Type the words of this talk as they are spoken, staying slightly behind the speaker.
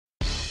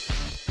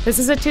This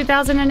is a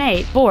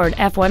 2008 Ford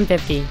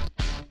F-150.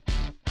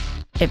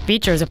 It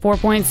features a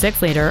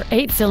 4.6-liter,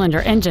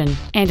 8-cylinder engine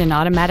and an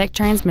automatic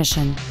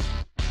transmission.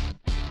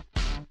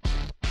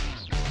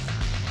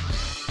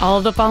 All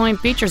of the following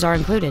features are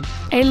included: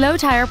 a low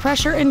tire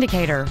pressure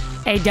indicator,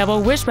 a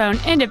double wishbone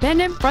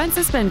independent front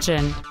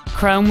suspension,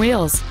 chrome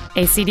wheels,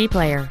 a CD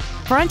player,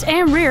 front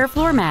and rear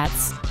floor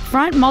mats,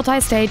 front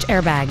multi-stage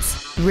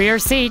airbags, rear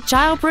seat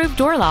child-proof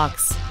door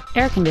locks,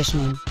 air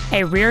conditioning,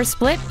 a rear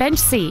split bench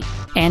seat,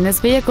 and this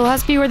vehicle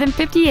has fewer than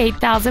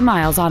 58,000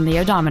 miles on the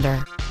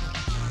odometer.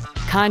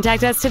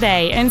 Contact us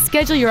today and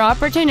schedule your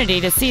opportunity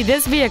to see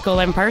this vehicle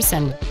in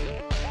person.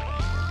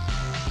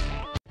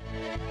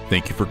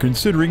 Thank you for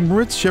considering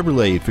Moritz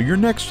Chevrolet for your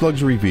next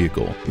luxury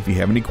vehicle. If you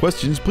have any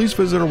questions, please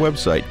visit our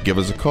website, give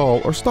us a call,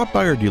 or stop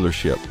by our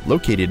dealership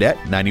located at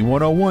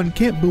 9101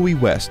 Camp Bowie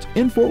West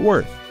in Fort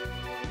Worth.